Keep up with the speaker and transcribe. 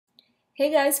Hey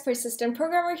guys, Persistent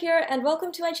Programmer here and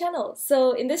welcome to my channel.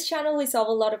 So in this channel we solve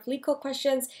a lot of Leetcode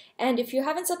questions, and if you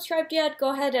haven't subscribed yet,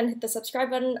 go ahead and hit the subscribe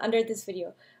button under this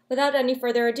video. Without any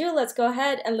further ado, let's go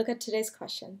ahead and look at today's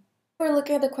question. We're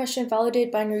looking at the question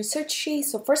validate binary search tree.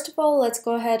 So first of all, let's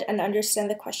go ahead and understand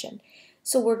the question.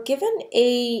 So we're given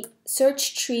a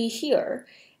search tree here,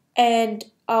 and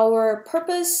our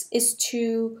purpose is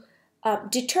to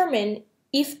determine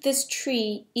if this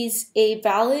tree is a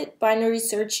valid binary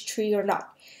search tree or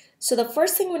not. So the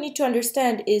first thing we need to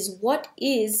understand is what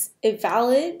is a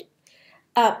valid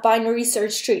binary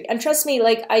search tree. And trust me,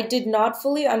 like, I did not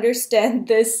fully understand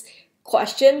this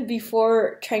question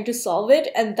before trying to solve it,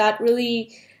 and that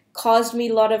really caused me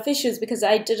a lot of issues because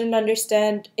I didn't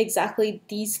understand exactly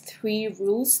these three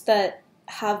rules that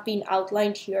have been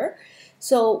outlined here.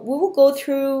 So we will go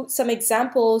through some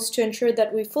examples to ensure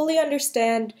that we fully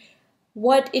understand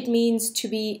what it means to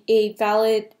be a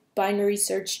valid binary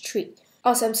search tree.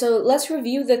 Awesome, so let's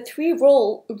review the three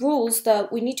rules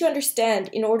that we need to understand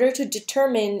in order to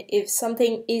determine if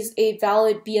something is a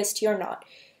valid BST or not.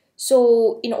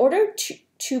 So in order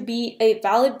to be a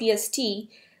valid BST,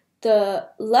 the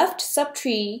left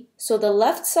subtree, so the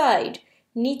left side,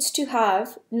 needs to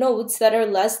have nodes that are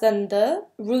less than the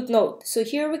root node. So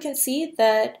here we can see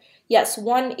that, yes,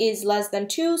 1 is less than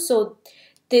 2, so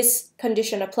this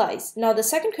condition applies. Now the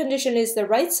second condition is the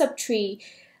right subtree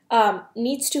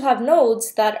needs to have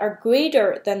nodes that are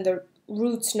greater than the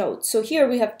root's nodes. So here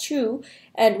we have 2,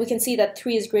 and we can see that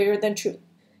 3 is greater than 2.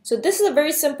 So this is a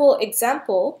very simple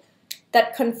example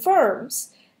that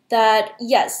confirms that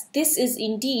yes, this is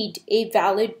indeed a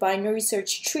valid binary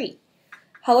search tree.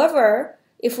 However,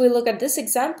 if we look at this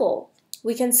example,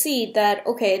 we can see that,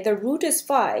 okay, the root is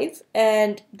 5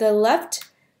 and the left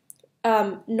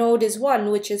node is 1,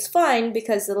 which is fine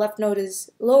because the left node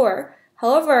is lower.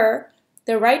 However,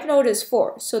 the right node is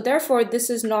 4, so therefore this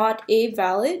is not a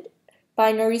valid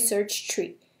binary search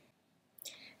tree.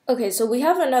 Okay, so we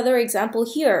have another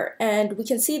example here, and we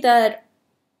can see that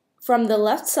from the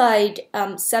left side,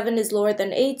 7 is lower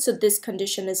than 8, so this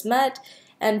condition is met,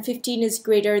 and 15 is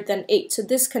greater than 8, so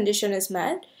this condition is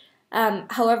met.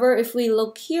 However, if we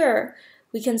look here,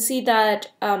 we can see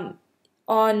that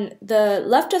on the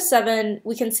left of 7,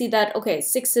 we can see that, okay,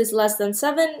 6 is less than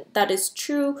 7, that is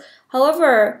true.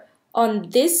 However, on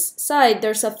this side,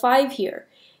 there's a 5 here.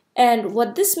 And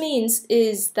what this means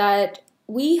is that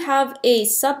we have a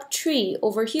subtree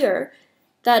over here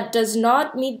that does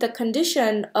not meet the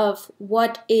condition of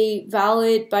what a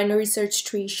valid binary search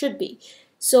tree should be.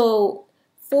 So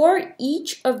for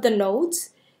each of the nodes,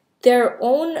 their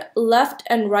own left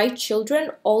and right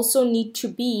children also need to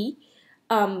be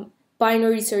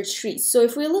binary search trees. So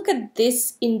if we look at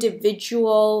this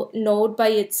individual node by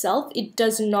itself, it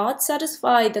does not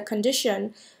satisfy the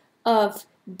condition of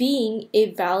being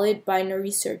a valid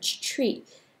binary search tree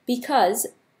because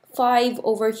 5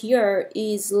 over here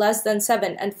is less than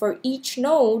 7, and for each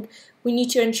node we need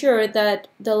to ensure that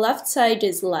the left side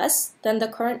is less than the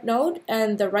current node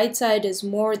and the right side is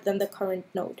more than the current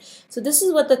node. So this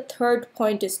is what the third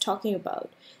point is talking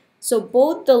about. So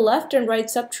both the left and right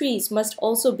subtrees must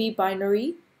also be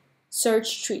binary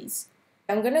search trees.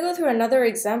 I'm going to go through another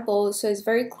example so it's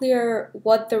very clear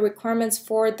what the requirements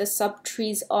for the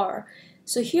subtrees are.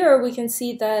 So here we can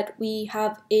see that we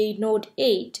have a node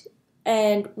 8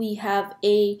 and we have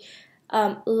a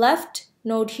left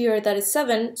node here that is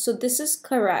 7, so this is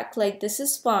correct, like this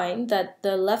is fine that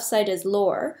the left side is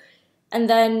lower. And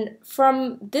then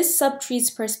from this subtree's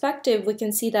perspective, we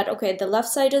can see that, okay, the left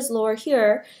side is lower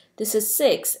here, this is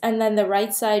 6, and then the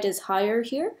right side is higher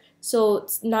here, so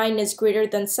 9 is greater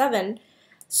than 7.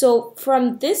 So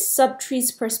from this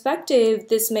subtree's perspective,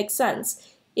 this makes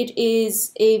sense. It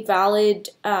is a valid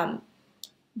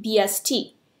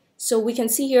BST. So we can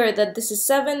see here that this is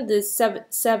 7, this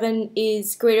 7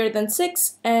 is greater than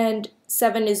 6, and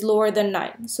 7 is lower than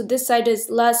 9. So this side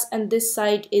is less and this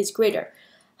side is greater.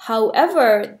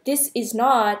 However, this is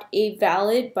not a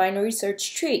valid binary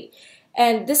search tree.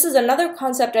 And this is another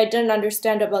concept I didn't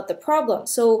understand about the problem.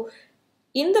 So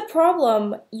in the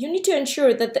problem, you need to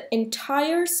ensure that the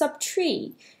entire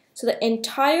subtree, so the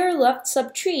entire left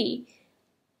subtree,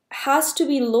 has to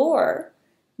be lower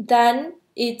than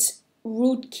its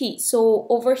root key. So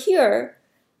over here,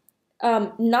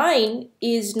 9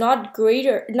 is not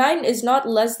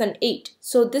less than 8.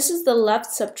 So this is the left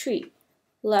subtree,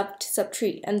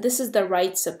 and this is the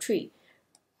right subtree.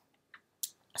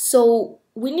 So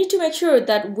we need to make sure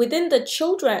that within the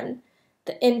children,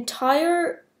 the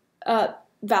entire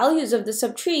values of the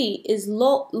subtree is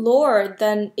lower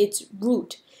than its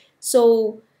root.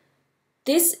 So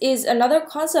this is another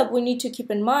concept we need to keep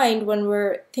in mind when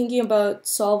we're thinking about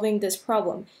solving this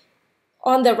problem.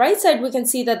 On the right side, we can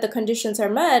see that the conditions are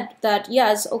met, that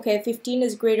yes, okay, 15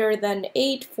 is greater than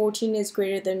 8, 14 is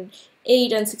greater than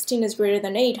 8, and 16 is greater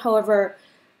than 8. However,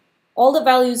 all the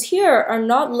values here are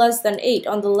not less than 8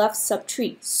 on the left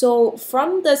subtree. So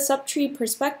from the subtree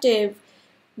perspective,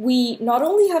 we not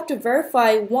only have to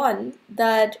verify, one,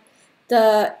 that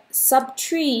the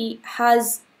subtree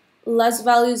has less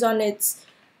values on its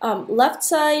left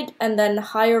side and then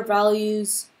higher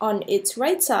values on its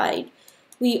right side.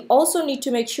 We also need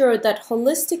to make sure that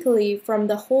holistically, from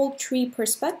the whole tree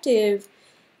perspective,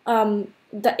 the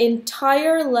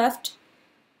entire left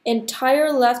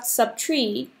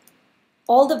subtree,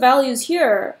 all the values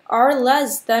here are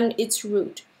less than its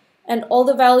root, and all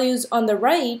the values on the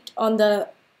right,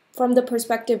 from the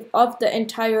perspective of the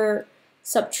entire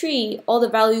subtree, all the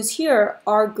values here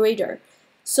are greater.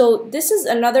 So this is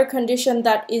another condition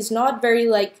that is not very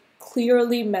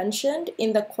clearly mentioned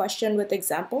in the question with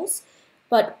examples,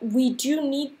 but we do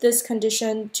need this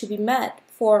condition to be met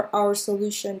for our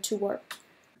solution to work.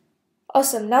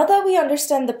 Awesome. Now that we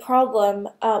understand the problem,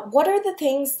 what are the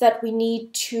things that we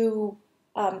need to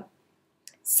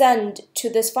send to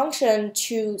this function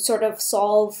to sort of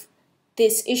solve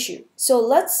this issue? So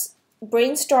let's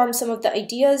brainstorm some of the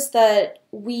ideas that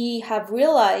we have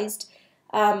realized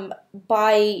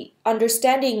by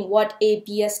understanding what a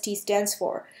BST stands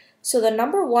for. So the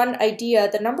number one idea,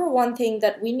 the number one thing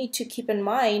that we need to keep in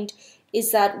mind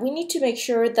is that we need to make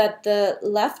sure that the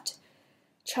left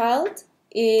child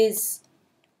is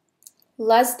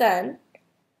less than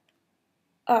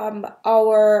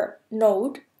our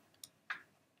node,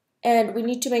 and we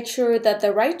need to make sure that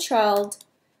the right child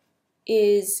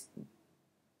is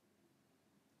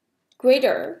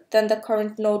greater than the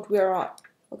current node we're on.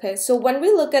 Okay, so when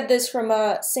we look at this from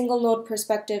a single node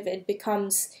perspective, it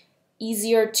becomes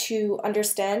easier to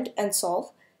understand and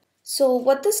solve. So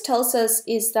what this tells us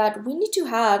is that we need to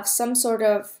have some sort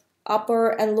of upper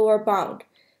and lower bound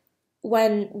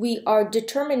when we are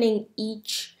determining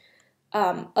each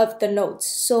of the nodes.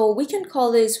 So we can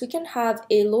have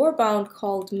a lower bound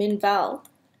called min val.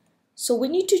 So we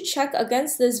need to check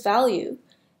against this value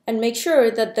and make sure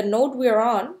that the node we're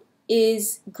on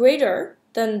is greater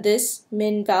than this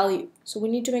min value. So we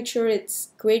need to make sure it's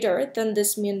greater than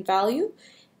this min value.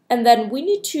 And then we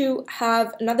need to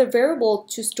have another variable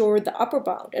to store the upper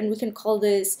bound, and we can call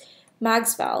this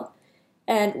max val.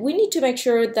 And we need to make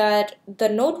sure that the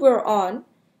node we're on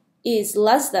is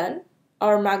less than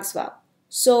our max val.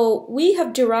 So we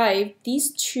have derived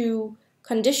these two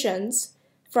conditions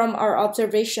from our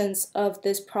observations of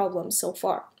this problem so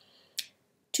far.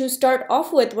 To start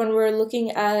off with, when we're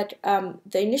looking at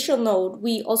the initial node,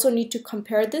 we also need to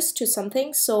compare this to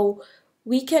something. So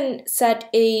we can set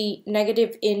a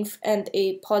negative inf and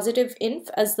a positive inf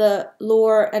as the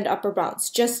lower and upper bounds,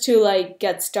 just to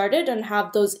get started and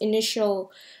have those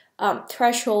initial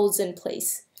thresholds in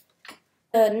place.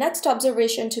 The next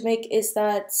observation to make is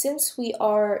that since we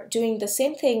are doing the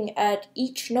same thing at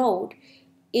each node,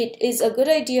 it is a good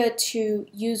idea to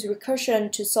use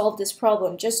recursion to solve this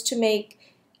problem, just to make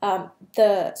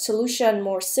the solution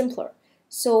more simpler.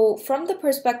 So from the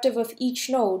perspective of each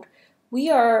node, we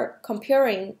are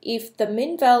comparing if the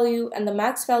min value and the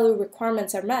max value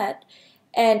requirements are met,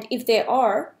 and if they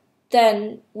are,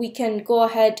 then we can go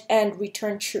ahead and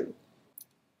return true.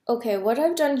 Okay, what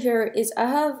I've done here is I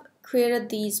have created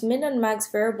these min and max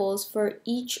variables for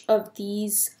each of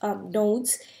these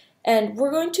nodes, and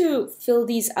we're going to fill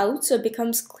these out so it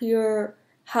becomes clear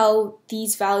how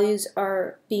these values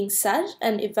are being set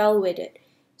and evaluated.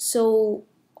 So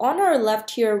on our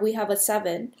left here, we have a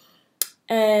 7,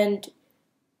 and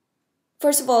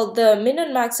first of all, the min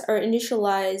and max are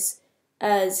initialized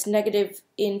as negative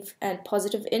inf and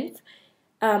positive inf.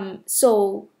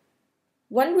 So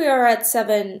when we are at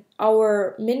 7,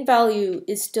 our min value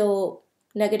is still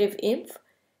negative inf,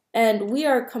 and we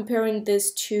are comparing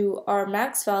this to our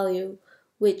max value,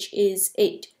 which is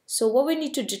 8. So what we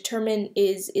need to determine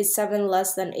is 7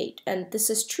 less than 8? And this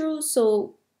is true,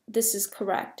 so this is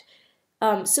correct.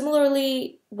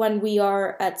 Similarly, when we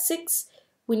are at 6,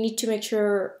 we need to make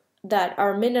sure that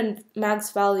our min and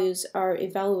max values are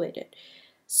evaluated.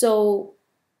 So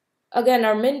again,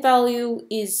 our min value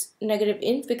is negative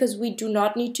inf because we do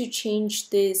not need to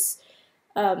change this.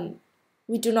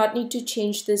 We do not need to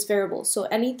change this variable. So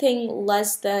anything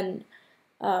less than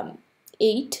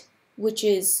 8, which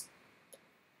is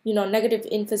negative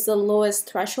inf is the lowest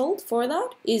threshold for that,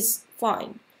 is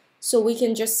fine. So we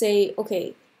can just say,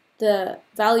 okay, the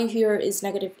value here is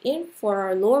negative inf for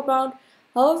our lower bound.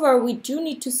 However, we do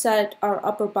need to set our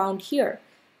upper bound here.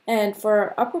 And for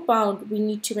our upper bound, we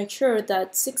need to make sure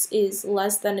that 6 is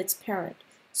less than its parent.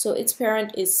 So its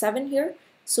parent is 7 here,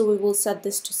 so we will set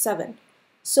this to 7.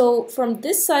 So from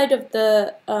this side of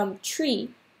the tree,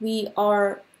 we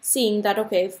are seeing that,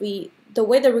 okay, if the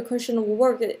way the recursion will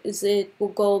work is it will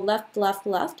go left, left,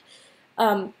 left.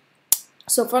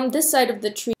 So from this side of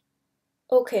the tree,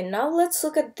 okay, now let's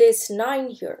look at this 9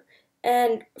 here.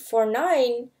 And for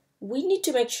 9, we need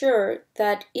to make sure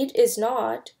that it is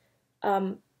not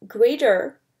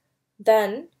greater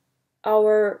than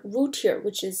our root here,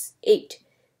 which is 8.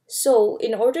 So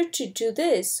in order to do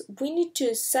this, we need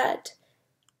to set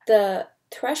the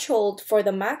threshold for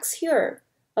the max here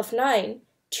of 9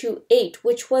 to 8,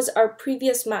 which was our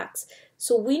previous max.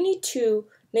 So we need to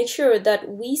make sure that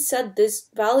we set this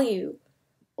value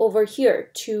over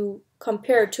here to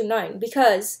compare to 9,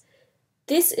 because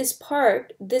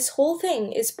this whole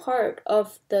thing is part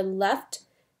of the left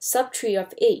subtree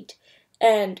of 8.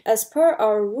 And as per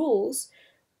our rules,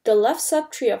 the left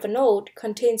subtree of a node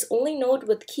contains only node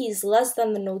with keys less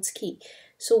than the node's key.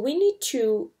 So we need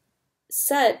to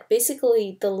set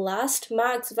basically the last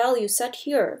max value set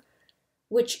here,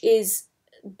 which is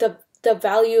the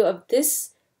value of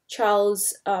this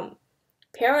child's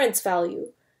parent's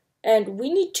value, and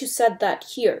we need to set that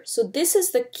here. So this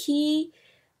is the key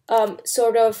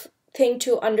sort of thing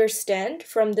to understand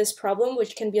from this problem,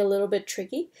 which can be a little bit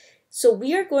tricky. So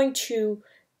we are going to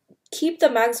keep the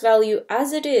max value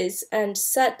as it is and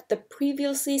set the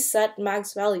previously set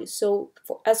max value. So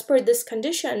as per this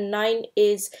condition, 9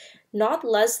 is not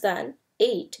less than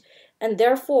 8, and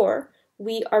therefore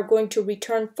we are going to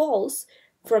return false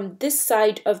from this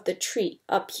side of the tree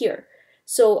up here.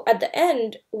 So at the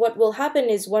end, what will happen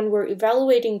is when we're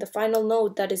evaluating the final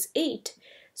node, that is 8,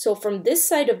 so from this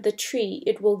side of the tree,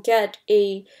 it will get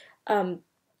a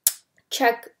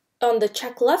check. On the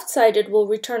check left side, it will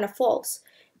return a false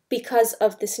because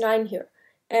of this 9 here.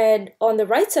 And on the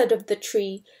right side of the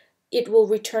tree, it will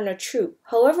return a true.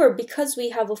 However, because we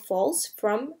have a false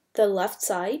from the left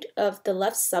side of the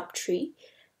left subtree,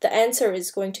 the answer is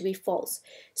going to be false.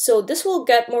 So this will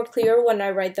get more clear when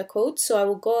I write the code. So I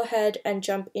will go ahead and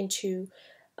jump into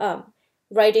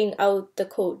writing out the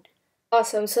code.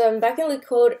 Awesome, so I'm back in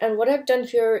Leetcode, and what I've done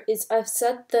here is I've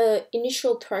set the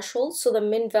initial threshold, so the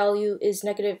min value is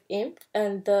 -inf,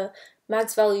 and the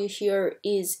max value here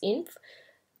is inf.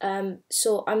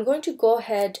 So I'm going to go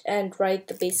ahead and write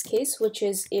the base case, which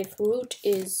is if root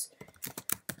is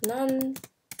none,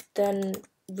 then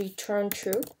return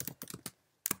true.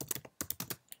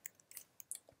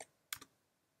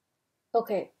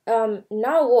 Okay,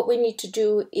 now what we need to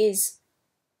do is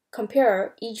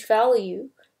compare each value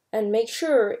and make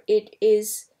sure it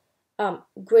is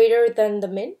greater than the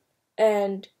min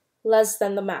and less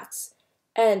than the max.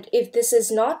 And if this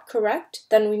is not correct,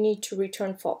 then we need to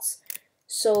return false.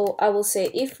 So I will say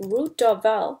if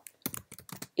root.val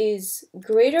is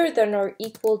greater than or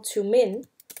equal to min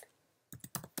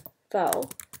val,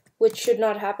 which should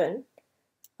not happen,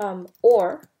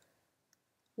 or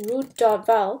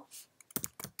root.val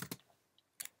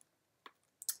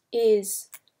is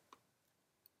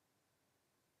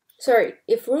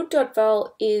if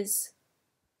root.val is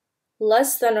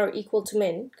less than or equal to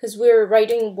min, because we're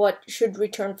writing what should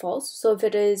return false, so if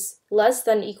it is less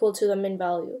than equal to the min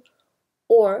value,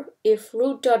 or if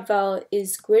root.val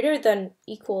is greater than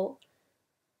equal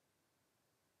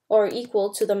or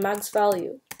equal to the max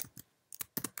value.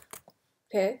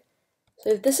 Okay, so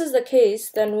if this is the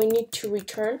case, then we need to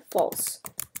return false.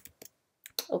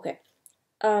 Okay,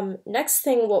 next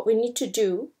thing what we need to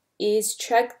do is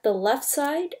check the left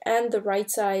side and the right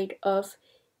side of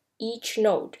each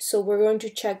node. So we're going to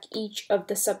check each of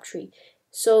the subtree.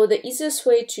 So the easiest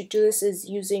way to do this is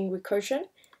using recursion.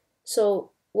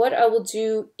 So what I will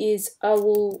do is I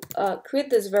will create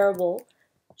this variable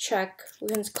check, we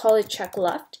can call it check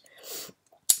left.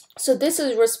 So this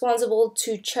is responsible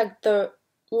to check the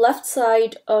left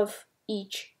side of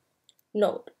each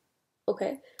node.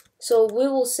 Okay, so we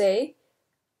will say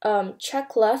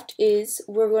check left is,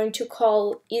 we're going to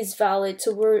call is valid.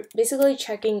 So we're basically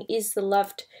checking is the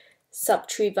left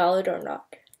subtree valid or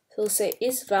not. So we'll say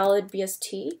is valid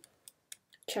BST,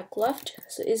 check left.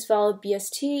 So is valid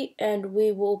BST, and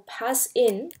we will pass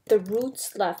in the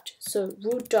roots left. So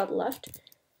root.left,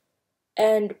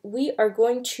 and we are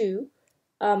going to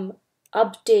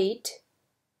update.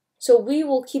 So we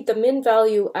will keep the min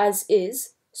value as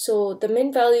is. So the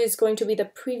min value is going to be the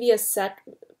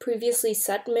previously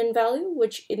set min value,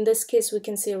 which in this case we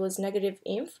can say it was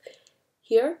 -inf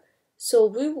here. So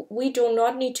we do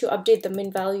not need to update the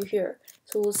min value here.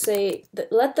 So we'll say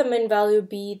that let the min value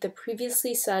be the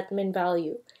previously set min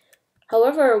value.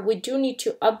 However, we do need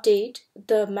to update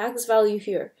the max value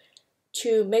here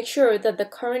to make sure that the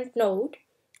current node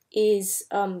is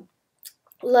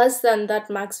less than that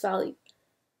max value.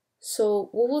 So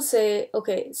we will say,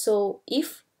 okay, so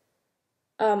if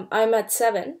I'm at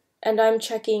 7 and I'm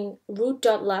checking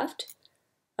root.left,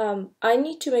 I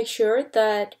need to make sure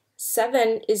that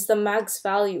 7 is the max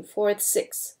value for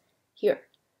 6 here.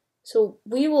 So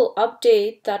we will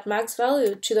update that max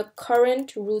value to the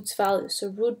current root's value, so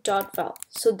root.val.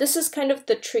 So this is kind of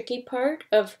the tricky part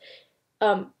of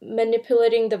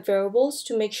manipulating the variables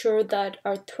to make sure that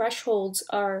our thresholds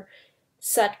are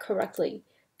set correctly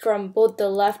from both the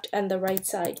left and the right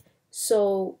side.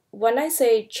 So when I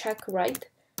say check right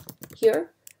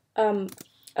here, I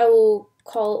will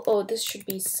call, oh, this should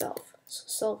be self. So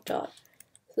self dot.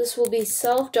 This will be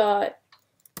self dot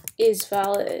is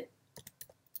valid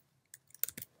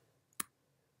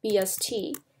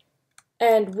BST.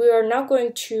 And we are now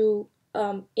going to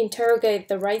interrogate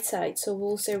the right side. So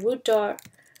we'll say root dot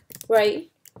right.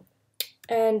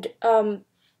 And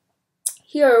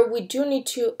here we do need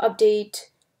to update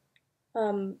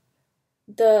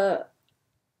the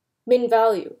min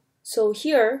value. So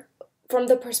here, from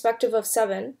the perspective of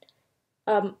 7,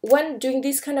 when doing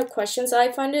these kind of questions,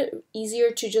 I find it easier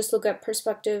to just look at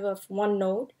perspective of one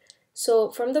node.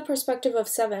 So from the perspective of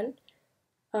 7,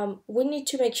 we need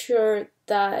to make sure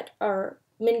that our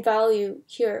min value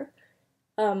here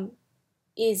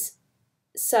is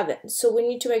 7. So we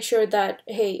need to make sure that,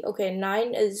 hey, okay,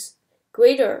 9 is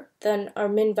greater than our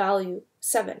min value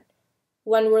 7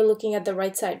 when we're looking at the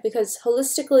right side, because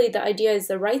holistically the idea is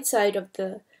the right side of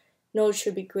the node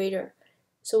should be greater.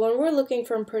 So when we're looking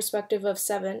from perspective of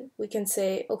 7, we can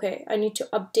say, okay, I need to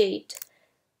update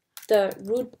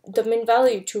the min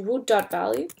value to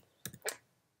root.value,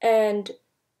 and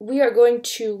we are going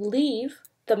to leave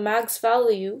the max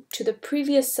value to the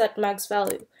previous set max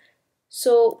value.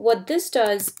 So what this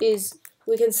does is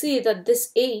we can see that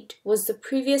this 8 was the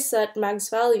previous set max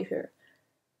value here,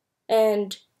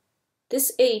 and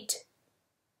this 8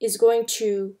 is going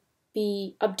to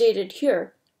be updated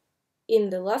here in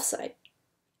the left side.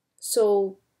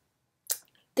 So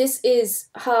this is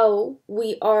how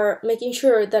we are making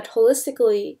sure that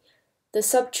holistically the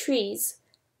subtree's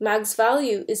max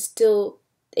value is still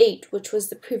 8, which was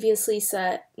the previously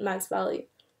set max value.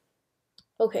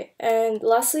 Okay, and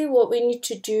lastly, what we need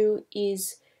to do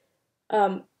is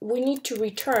we need to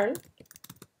return.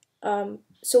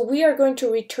 So we are going to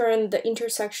return the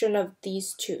intersection of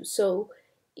these two. So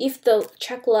if the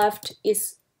check left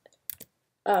is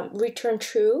return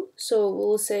true, so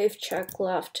we'll say if check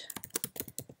left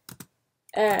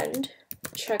and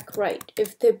check right,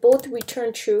 if they both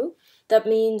return true, that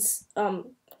means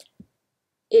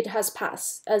it has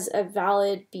passed as a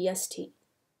valid BST.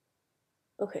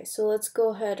 Okay, so let's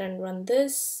go ahead and run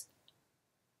this.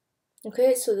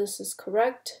 Okay, so this is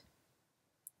correct,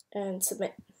 and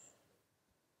submit.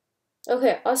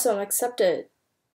 Okay, awesome, accepted.